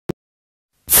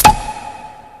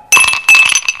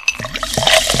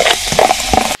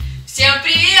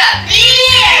Привет!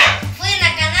 Привет! Вы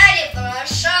на канале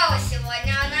Брос Шоу.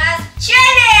 Сегодня у нас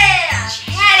челлендж!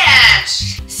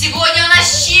 Сегодня у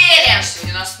нас челлендж.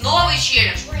 Сегодня у нас новый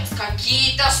челлендж. У нас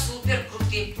какие-то супер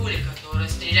крутые пули, которые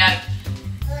стреляют.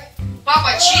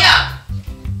 Папа, чем?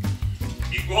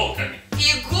 Иголками.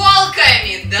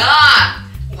 Иголками, да.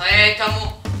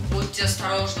 Поэтому будьте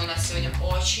осторожны. У нас сегодня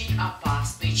очень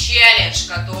опасный челлендж,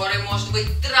 который может быть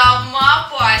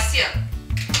травмоопасен.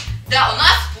 Да, у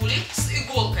нас пули с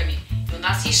иголками. И у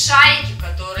нас есть шарики, в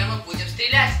которые мы будем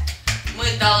стрелять. Мы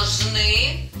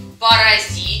должны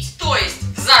поразить, то есть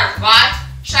взорвать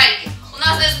шарики. У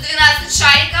нас дается 12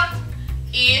 шариков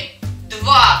и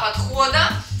 2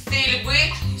 подхода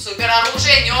стрельбы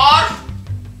супероружия Нерф.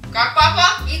 Как,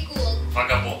 папа? Игол.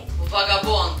 Вагабонд.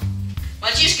 Вагабонд.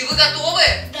 Мальчишки, вы готовы?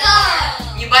 Да.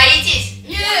 Не боитесь?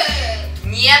 Нет.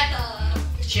 Нет? Да.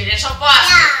 Челлендж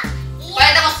опасный.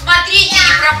 Поэтому смотрите,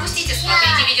 не пропустите,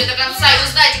 смотрите видео до конца и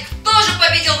узнайте, кто же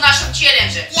победил в нашем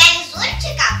челлендже. Для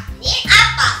везунчиков не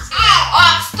опасно.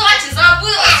 А, кстати,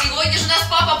 забыла, сегодня же у нас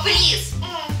папа приз.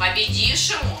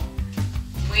 Победившему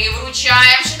мы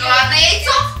вручаем шоколадное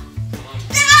яйцо.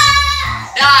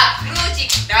 Да,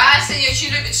 крутик, да, сегодня очень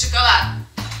любит шоколад.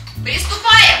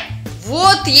 Приступаем.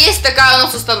 Вот есть такая у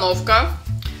нас установка,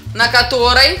 на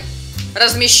которой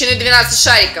размещены 12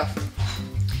 шариков.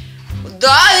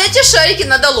 Да, эти шарики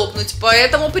надо лопнуть,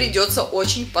 поэтому придется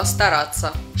очень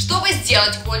постараться. Чтобы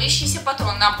сделать колющийся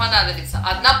патрон, нам понадобится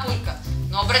одна пулька.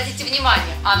 Но обратите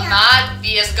внимание, она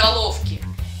без головки.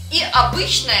 И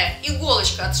обычная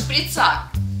иголочка от шприца.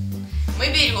 Мы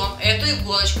берем эту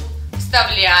иголочку,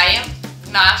 вставляем в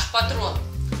наш патрон.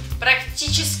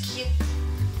 Практически,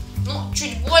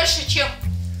 чуть больше, чем...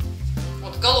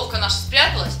 Вот головка наша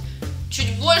спряталась.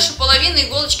 Чуть больше половины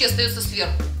иголочки остается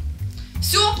сверху.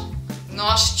 Все.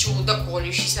 Наш чудо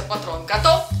колющийся патрон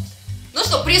готов? Ну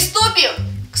что, приступим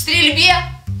к стрельбе.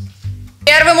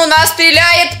 Первым у нас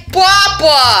стреляет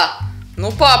папа.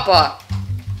 Ну, папа,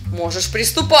 можешь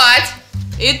приступать.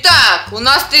 Итак, у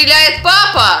нас стреляет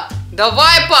папа.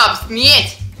 Давай, пап,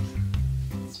 меть.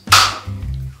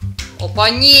 Опа,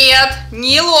 нет,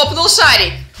 не лопнул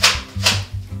шарик.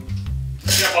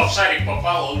 Я в шарик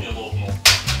попал, он не лопнул.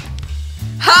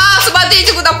 Ха,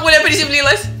 смотрите, куда пуля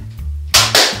приземлилась.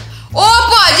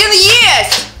 Опа, один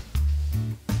есть!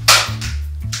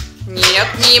 Нет,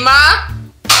 мимо.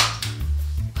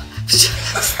 В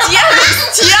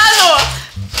стену!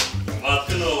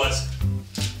 Воткнулась.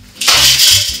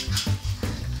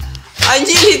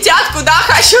 Они летят, куда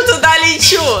хочу, туда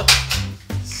лечу.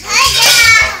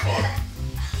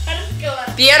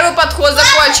 Первый подход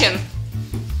закончен.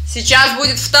 Сейчас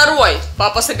будет второй.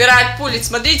 Папа собирает пули.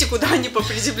 Смотрите, куда они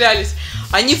поприземлялись.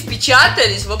 Они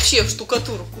впечатались вообще в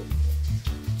штукатурку.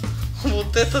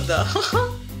 Вот это да.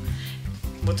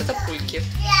 Вот это пульки.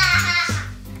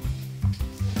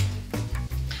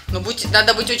 Но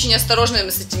надо быть очень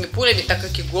осторожными с этими пулями, так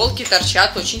как иголки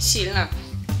торчат очень сильно.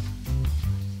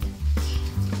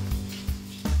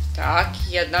 Так,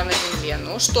 и одна на земле.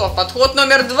 Ну что, подход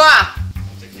номер 2.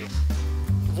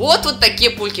 Вот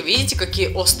такие пульки. Видите,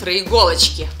 какие острые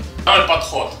иголочки. Второй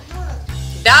подход.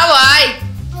 Давай.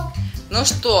 Ну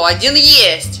что, один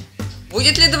есть.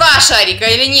 Будет ли 2 шарика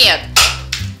или нет?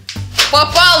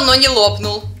 Попал, но не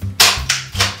лопнул.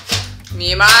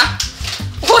 Мимо.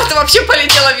 Вот, вообще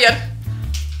полетело вверх.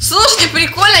 Слушайте,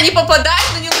 прикольно, не попадает,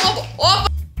 но не лопнул. Опа.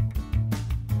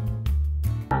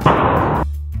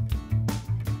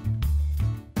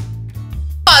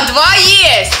 Опа, 2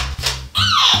 есть.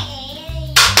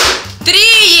 3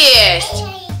 есть.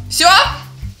 Все?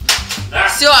 Да.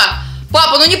 Все.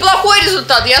 Папа, неплохой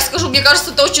результат. Я скажу, мне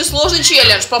кажется, это очень сложный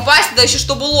челлендж. Попасть, да еще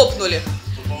чтобы лопнули.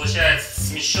 Тут получается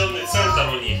смещенный центр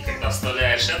у них, когда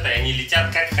вставляешь это, и они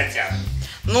летят как хотят.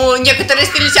 Некоторые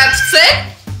летят в цель.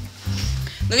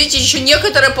 Но видите, еще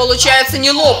некоторые, получается,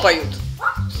 не лопают.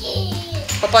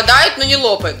 Попадают, но не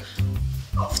лопают.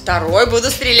 Второй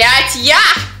буду стрелять я.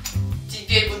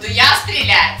 Теперь буду я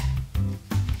стрелять.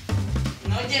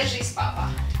 Ну, держись, папа.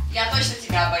 Я точно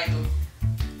тебя обойду.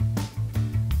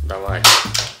 Давай.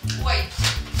 Ой.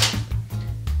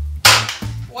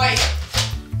 Ой.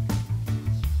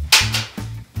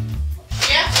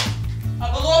 Вообще,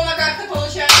 обломно как-то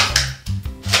получается.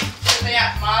 Это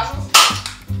я мажу.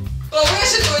 То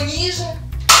выше, то ниже.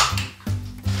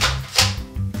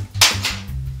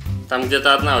 Там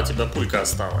где-то одна у тебя пулька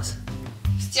осталась.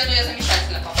 В стену я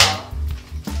замечательно попала.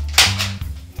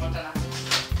 Вот она.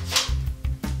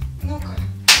 Ну-ка.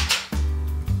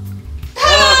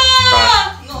 Вот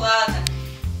так. Ну ладно.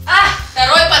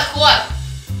 Второй подход.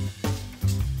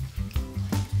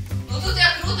 Тут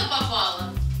я круто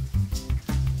попала.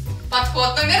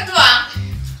 Подход номер 2.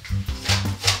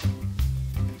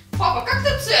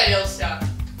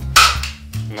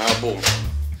 Наобум.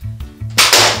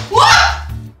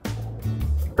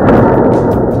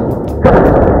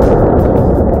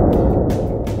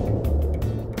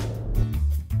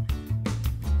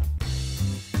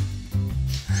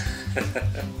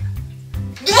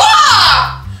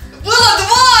 Два! Было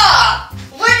два!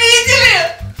 Вы видели?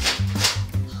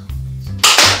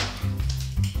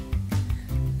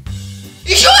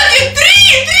 Еще один! Три!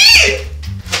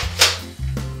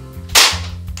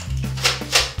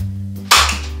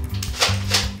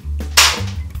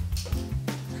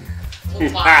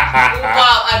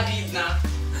 Упал, обидно.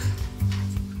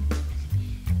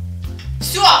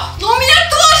 Все, но у меня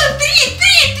тоже три,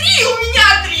 у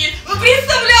меня три. Вы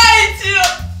представляете?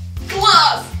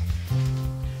 Класс!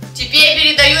 Теперь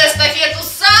передаю эстафету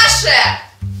Саше.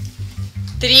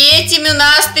 Третьим у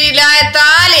нас стреляет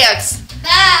Алекс.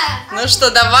 Да. Ну что,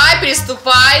 давай,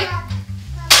 приступай.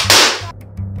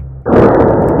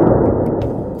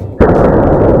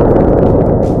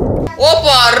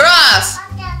 Опа, раз.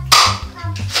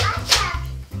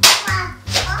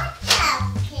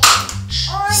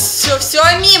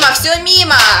 Все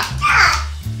мимо.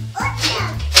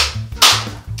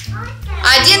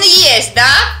 Один есть, да?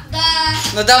 Да.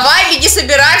 Ну давай, беги,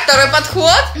 собирай второй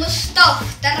подход. Ну что,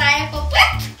 вторая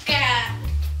попытка.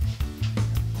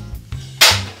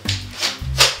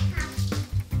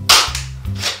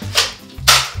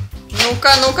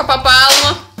 Ну-ка, попал.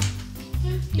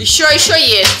 Еще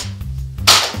есть.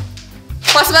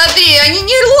 Посмотри, они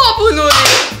не лопнули.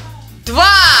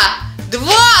 Два,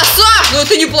 Саш, ну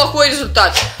это неплохой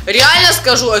результат. Реально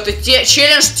скажу, это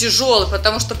челлендж тяжелый,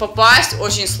 потому что попасть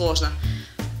очень сложно.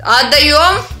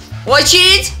 Отдаем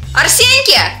очередь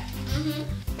Арсеньке.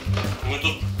 Мы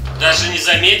тут даже не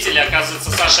заметили,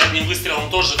 оказывается, Саша одним выстрелом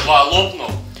тоже два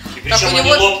лопнул. И причем у они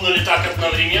него... лопнули так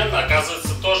одновременно,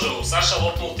 оказывается, тоже у Саши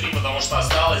лопнул 3, потому что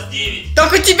осталось 9.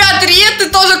 Так у тебя 3, ты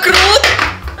тоже крут.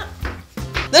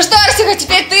 Ну что, Арсенька,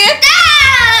 теперь ты?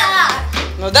 Да.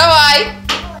 Ну давай.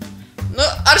 Ну,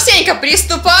 Арсенька,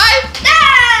 приступай.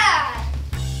 Да.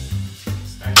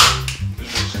 Встань,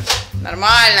 ближе.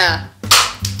 Нормально.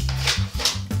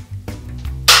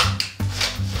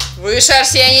 Выше,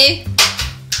 Арсений.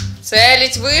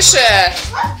 Целить выше.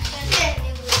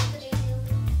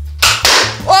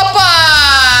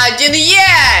 Опа! Один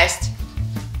есть.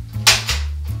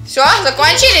 Все,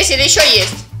 закончились или еще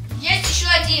есть? Есть еще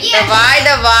один.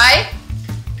 Давай.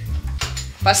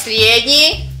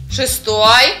 Последний,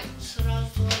 6-й.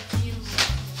 Сразу один.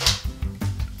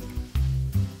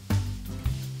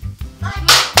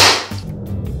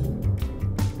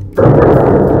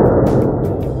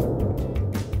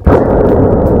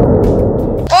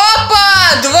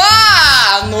 Опа!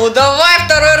 2! Ну давай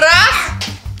второй раз.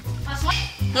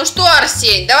 Ну что,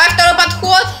 Арсень, давай второй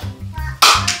подход.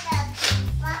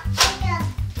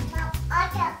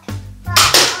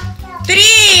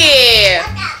 3!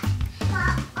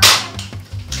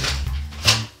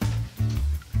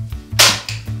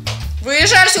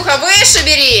 Выше, Арсюха, выше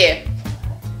бери.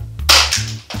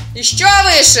 Еще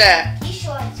выше.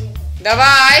 Еще один.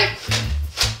 Давай.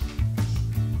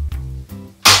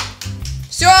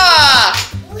 Все.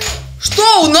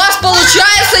 Что, у нас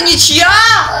получается ничья?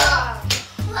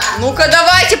 Ну-ка,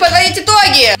 давайте подводить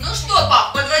итоги. Ну что,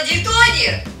 пап, подводи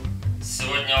итоги.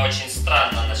 Сегодня очень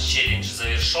странно наш челлендж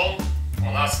завершен.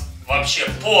 У нас вообще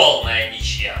полная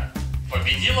ничья.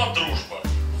 Победила дружба.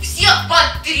 У всех по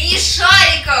 3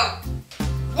 шариков.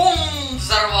 Бум,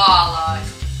 взорвалась.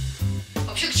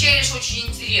 Вообще челлендж очень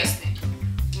интересный.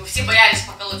 Мы все боялись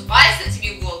поколоть пальцы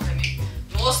этими иголками.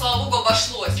 Но, слава богу,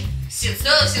 обошлось. Все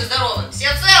целы, все здоровы. Все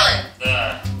целы?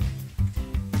 Да.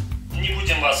 Не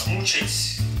будем вас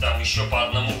мучить. Там еще по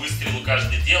одному выстрелу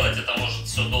каждый делать. Это может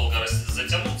все долго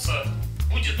затянуться.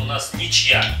 Будет у нас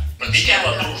ничья.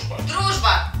 Победила да. дружба.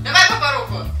 Дружба. Давай по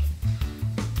руку.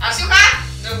 Арсюха,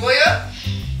 другую.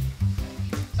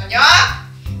 Санек.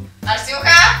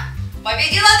 Арсюха.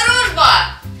 Победила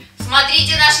дружба.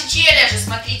 Смотрите наши челленджи,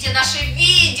 смотрите наши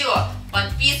видео.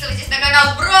 Подписывайтесь на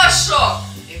канал Брос Шоу.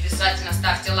 И обязательно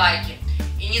ставьте лайки.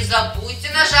 И не забудьте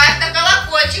нажать на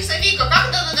колокольчик. Софийка,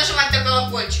 как надо нажимать на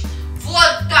колокольчик?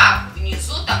 Вот так.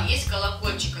 Внизу там есть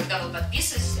колокольчик. Когда вы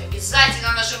подписываетесь,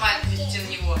 обязательно нажимайте на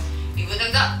него. И вы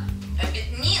тогда...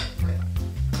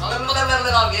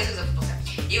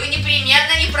 И вы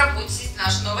непременно не пропустите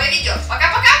наше новое видео.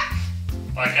 Пока-пока!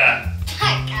 Пока!